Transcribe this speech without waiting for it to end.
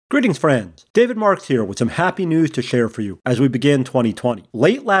Greetings friends, David Marks here with some happy news to share for you as we begin 2020.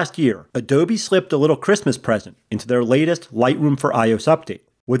 Late last year, Adobe slipped a little Christmas present into their latest Lightroom for iOS update.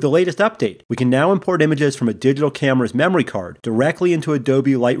 With the latest update, we can now import images from a digital camera's memory card directly into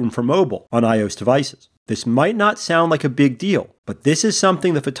Adobe Lightroom for Mobile on iOS devices. This might not sound like a big deal, but this is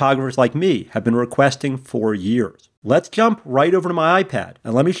something that photographers like me have been requesting for years. Let's jump right over to my iPad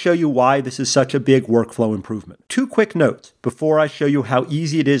and let me show you why this is such a big workflow improvement. Two quick notes before I show you how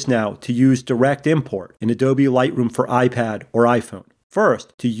easy it is now to use direct import in Adobe Lightroom for iPad or iPhone.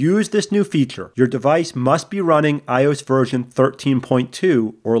 First, to use this new feature, your device must be running iOS version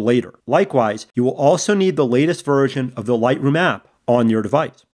 13.2 or later. Likewise, you will also need the latest version of the Lightroom app on your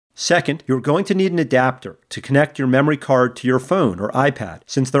device. Second, you're going to need an adapter to connect your memory card to your phone or iPad,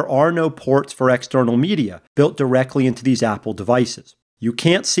 since there are no ports for external media built directly into these Apple devices. You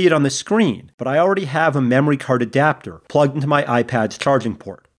can't see it on the screen, but I already have a memory card adapter plugged into my iPad's charging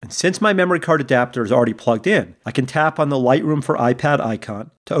port. And since my memory card adapter is already plugged in, I can tap on the Lightroom for iPad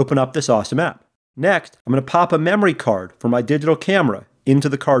icon to open up this awesome app. Next, I'm going to pop a memory card for my digital camera into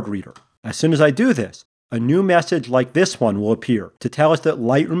the card reader. As soon as I do this, a new message like this one will appear to tell us that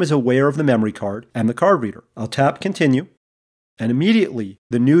Lightroom is aware of the memory card and the card reader. I'll tap Continue, and immediately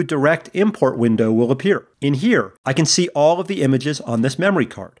the new Direct Import window will appear. In here, I can see all of the images on this memory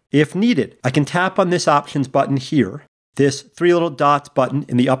card. If needed, I can tap on this Options button here, this three little dots button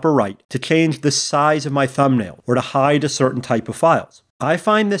in the upper right, to change the size of my thumbnail or to hide a certain type of files. I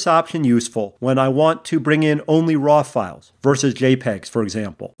find this option useful when I want to bring in only RAW files versus JPEGs, for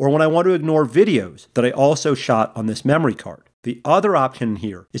example, or when I want to ignore videos that I also shot on this memory card. The other option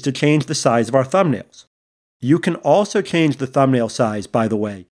here is to change the size of our thumbnails. You can also change the thumbnail size, by the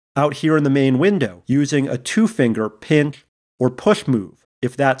way, out here in the main window using a two-finger pinch or push move,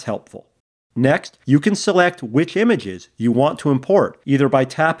 if that's helpful. Next, you can select which images you want to import, either by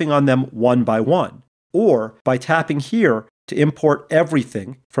tapping on them one by one, or by tapping here to import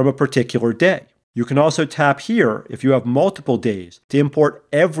everything from a particular day. You can also tap here if you have multiple days to import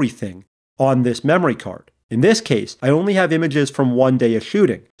everything on this memory card. In this case, I only have images from one day of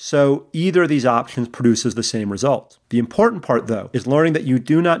shooting, so either of these options produces the same results. The important part, though, is learning that you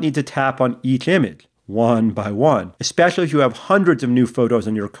do not need to tap on each image one by one, especially if you have hundreds of new photos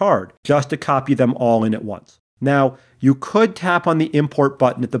on your card, just to copy them all in at once. Now, you could tap on the import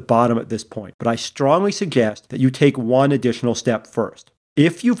button at the bottom at this point, but I strongly suggest that you take one additional step first.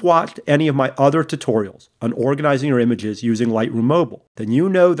 If you've watched any of my other tutorials on organizing your images using Lightroom Mobile, then you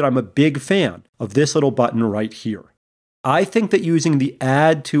know that I'm a big fan of this little button right here. I think that using the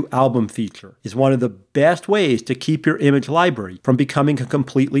Add to Album feature is one of the best ways to keep your image library from becoming a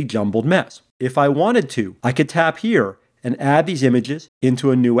completely jumbled mess. If I wanted to, I could tap here and add these images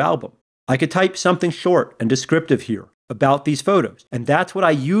into a new album. I could type something short and descriptive here about these photos, and that's what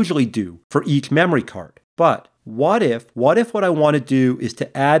I usually do for each memory card. But what if what I want to do is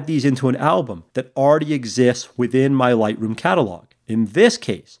to add these into an album that already exists within my Lightroom catalog? In this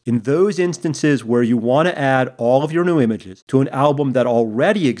case, in those instances where you want to add all of your new images to an album that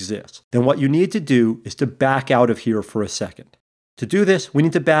already exists, then what you need to do is to back out of here for a second. To do this, we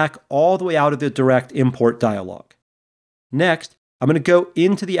need to back all the way out of the Direct Import dialog. Next, I'm going to go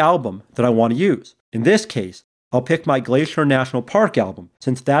into the album that I want to use. In this case, I'll pick my Glacier National Park album,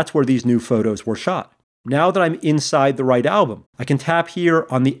 since that's where these new photos were shot. Now that I'm inside the right album, I can tap here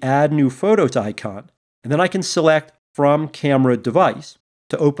on the Add New Photos icon, and then I can select From Camera Device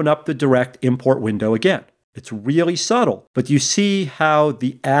to open up the Direct Import window again. It's really subtle, but you see how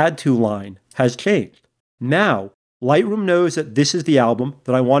the Add To line has changed. Now, Lightroom knows that this is the album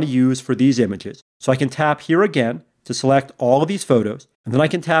that I want to use for these images, so I can tap here again to select all of these photos, and then I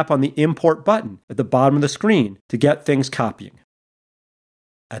can tap on the Import button at the bottom of the screen to get things copying.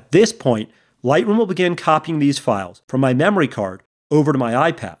 At this point, Lightroom will begin copying these files from my memory card over to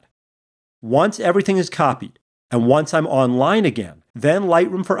my iPad. Once everything is copied, and once I'm online again, then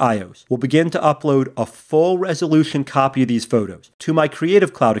Lightroom for iOS will begin to upload a full resolution copy of these photos to my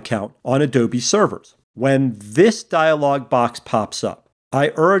Creative Cloud account on Adobe servers. When this dialog box pops up,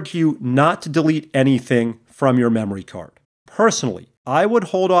 I urge you not to delete anything from your memory card. Personally, I would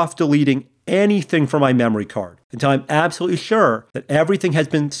hold off deleting anything from my memory card until I'm absolutely sure that everything has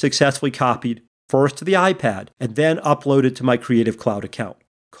been successfully copied first to the iPad and then uploaded to my Creative Cloud account.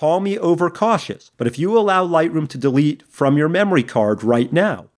 Call me overcautious, but if you allow Lightroom to delete from your memory card right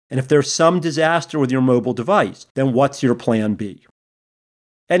now, and if there's some disaster with your mobile device, then what's your plan B?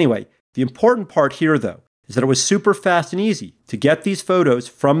 Anyway, the important part here, though, is that it was super fast and easy to get these photos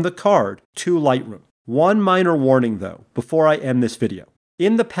from the card to Lightroom. One minor warning, though, before I end this video.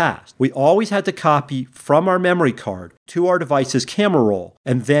 In the past, we always had to copy from our memory card to our device's camera roll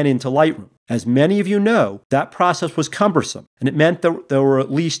and then into Lightroom. As many of you know, that process was cumbersome, and it meant that there were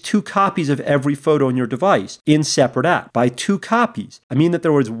at least 2 copies of every photo on your device in separate apps. By 2 copies, I mean that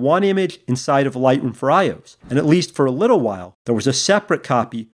there was one image inside of Lightroom for iOS, and at least for a little while, there was a separate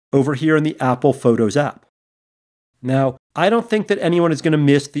copy over here in the Apple Photos app. Now, I don't think that anyone is going to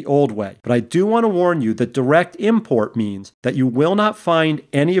miss the old way, but I do want to warn you that direct import means that you will not find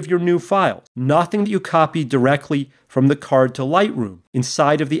any of your new files, nothing that you copy directly from the card to Lightroom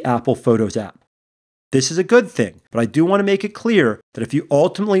inside of the Apple Photos app. This is a good thing, but I do want to make it clear that if you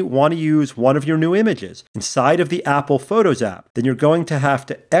ultimately want to use one of your new images inside of the Apple Photos app, then you're going to have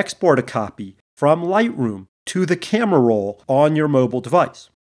to export a copy from Lightroom to the camera roll on your mobile device.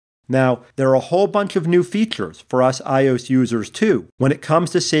 Now, there are a whole bunch of new features for us iOS users too when it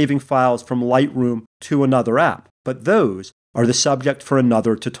comes to saving files from Lightroom to another app, but those are the subject for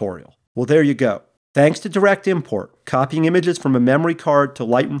another tutorial. Well, there you go. Thanks to direct import, copying images from a memory card to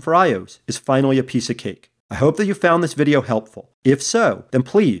Lightroom for iOS is finally a piece of cake. I hope that you found this video helpful. If so, then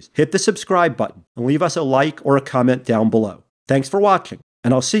please hit the subscribe button and leave us a like or a comment down below. Thanks for watching,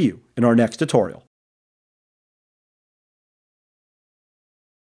 and I'll see you in our next tutorial.